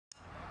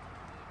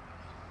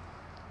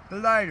The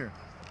lighter.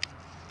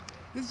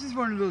 This is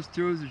one of those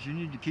tools that you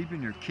need to keep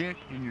in your kit,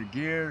 in your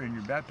gear, in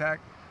your backpack.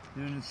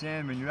 You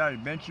understand? When you're out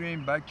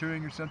adventuring, bike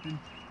touring or something,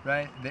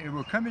 right? It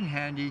will come in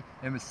handy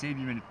and will save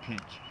you in a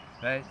pinch,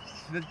 right?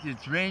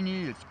 It's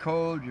rainy, it's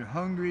cold, you're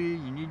hungry,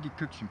 you need to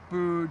cook some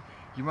food,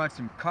 you want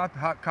some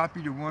hot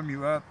coffee to warm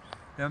you up.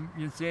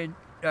 You're saying,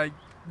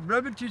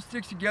 rubbing two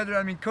sticks together.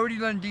 I mean, Cody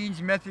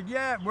Lundine's method,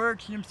 yeah, it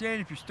works. You know what I'm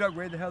saying? If you're stuck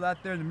way the hell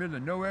out there in the middle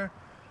of nowhere,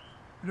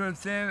 you know what I'm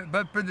saying?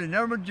 But for the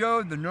normal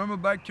Joe, the normal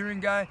bike touring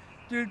guy,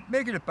 dude,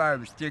 making a fire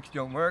with sticks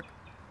don't work.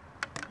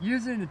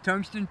 Using a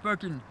tungsten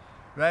fucking,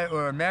 right,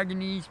 or a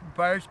manganese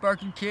fire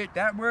sparking kit,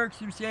 that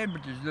works, you know what I'm saying?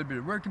 But there's a little bit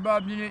of work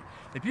involved in it.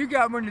 If you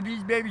got one of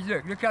these babies,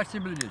 look how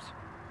simple it is.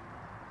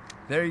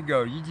 There you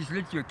go. You just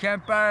lit your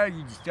campfire,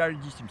 you just started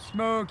to do some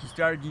smoke, you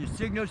started to use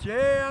signals,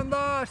 hey, I'm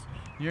lost.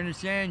 You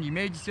understand? You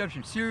made yourself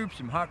some soup,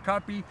 some hot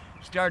coffee, you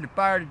started a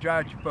fire to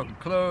dry out your fucking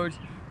clothes.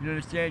 You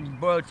understand? You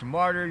boiled some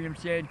water, you know what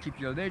I'm saying? Keep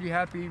your lady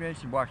happy, man.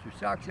 She wash your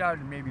socks out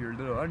and maybe your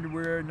little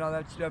underwear and all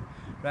that stuff,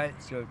 right?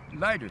 So,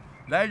 lighter.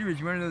 Lighter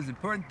is one of those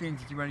important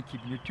things that you want to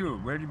keep in your tool.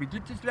 Where did we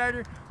get this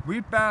lighter? We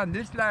found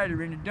this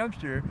lighter in the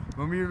dumpster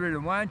when we were at a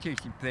wine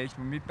tasting place,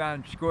 when we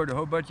scored a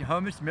whole bunch of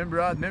hummus.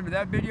 Remember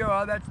that video,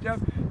 all that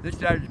stuff?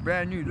 This lighter's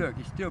brand new. Look,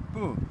 it's still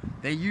full.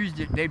 They used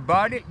it, they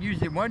bought it,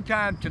 used it one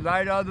time to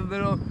light all the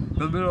little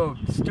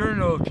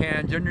sterno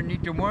cans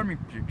underneath the warming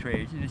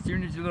trays, and as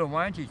soon as the little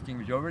wine tasting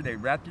was over, they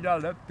wrapped it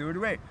all up, threw it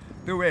away.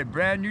 Threw away a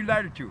brand new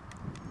lighter tool.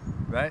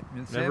 Right?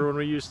 You know, remember when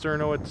we used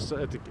sterno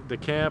at the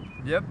camp?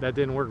 Yep. That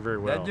didn't work very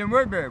well. That didn't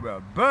work very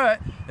well.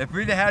 But if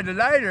we'd have had the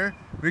lighter,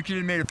 we could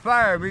have made a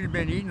fire. We'd have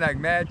been eating like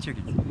mad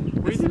chickens.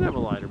 We didn't have a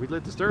lighter. We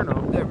lit the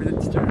sterno. Yeah, we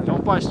lit the sterno.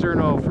 Don't buy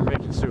sterno for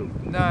making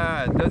soup.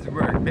 Nah, it doesn't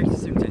work. It makes the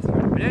soup taste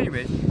funny. But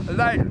anyways, a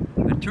lighter,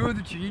 a tool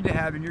that you need to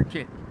have in your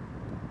kit.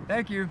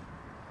 Thank you.